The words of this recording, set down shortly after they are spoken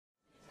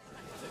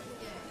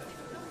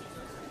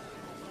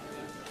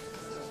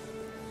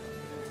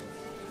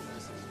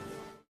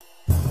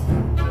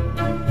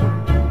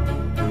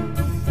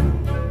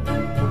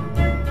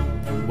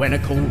When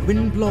a cold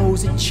wind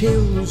blows, it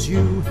chills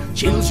you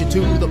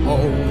to the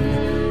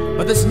bone.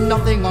 But there's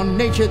nothing on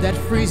nature that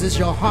freezes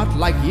your heart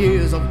like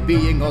years of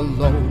being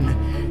alone.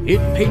 It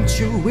paints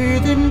you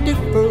with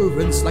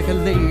indifference like a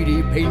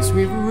lady paints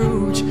with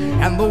rouge.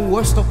 And the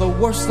worst of the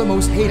worst, the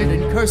most hated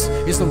and cursed,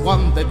 is the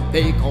one that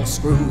they call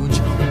Scrooge.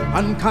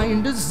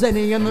 Unkind as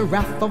any and the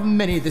wrath of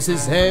many, this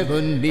is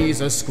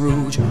Ebenezer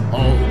Scrooge.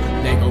 Oh,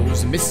 there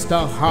goes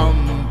Mr.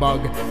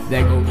 Humbug,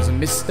 there goes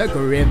Mr.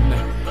 Grim.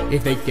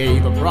 If they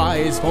gave a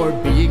prize for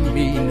being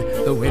mean,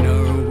 the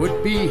winner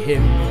would be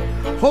him.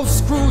 Oh,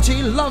 Scrooge,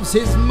 he loves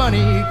his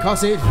money,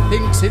 'cause it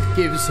thinks it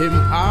gives him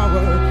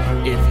power.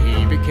 If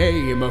he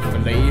became a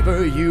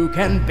flavor, you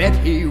can bet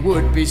he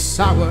would be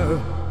sour.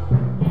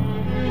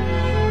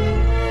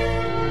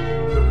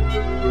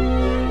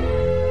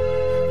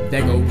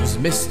 There goes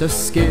Mr.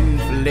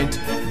 Skinflint,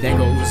 there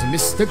goes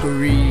Mr.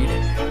 Greed,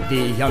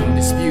 the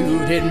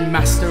undisputed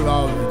master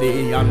of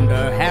the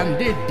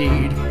underhanded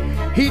deed.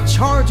 He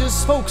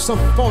charges folks a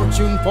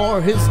fortune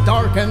for his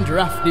dark and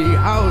drafty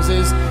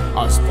houses.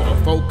 Us poor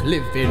folk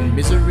live in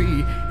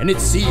misery, and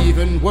it's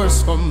even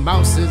worse for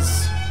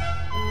mouses.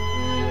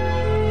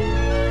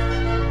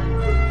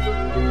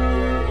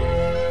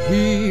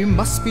 He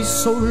must be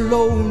so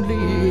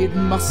lonely, it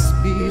must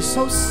be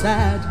so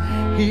sad.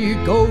 He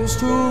goes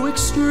to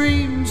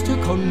extremes to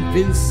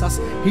convince us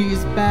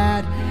he's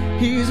bad.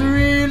 He's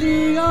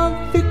really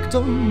a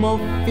victim of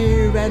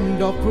fear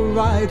and of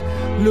pride.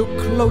 Look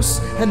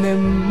close and there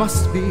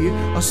must be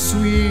a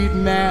sweet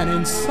man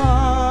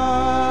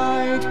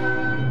inside.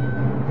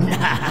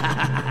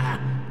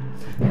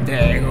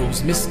 There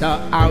goes Mr.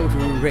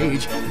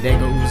 Outrage, there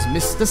goes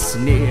Mr.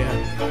 Sneer.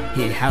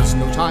 He has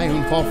no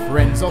time for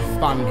friends or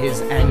fun,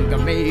 his anger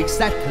makes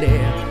that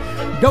clear.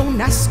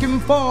 Don't ask him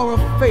for a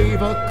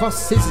favor,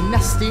 'cause his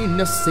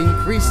nastiness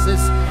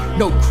increases.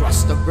 No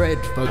crust of bread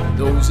for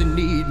those in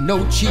need,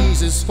 no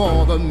cheeses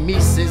for the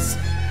Mises.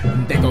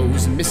 There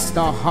goes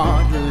Mr.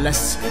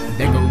 Heartless,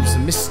 there goes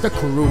Mr.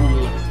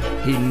 Cruel.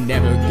 He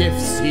never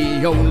gives,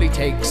 he only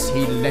takes,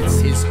 he lets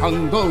his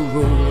hunger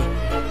rule.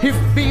 If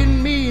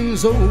being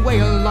mean's a way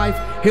of life,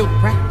 he'll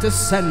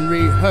practice and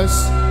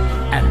rehearse.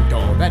 And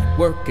all that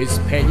work is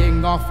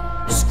paying off,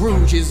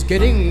 Scrooge is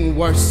getting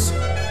worse.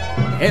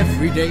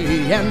 Every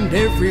day and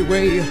every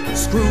way,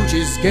 Scrooge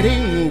is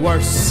getting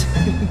worse.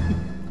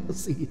 I'll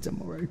see you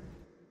tomorrow.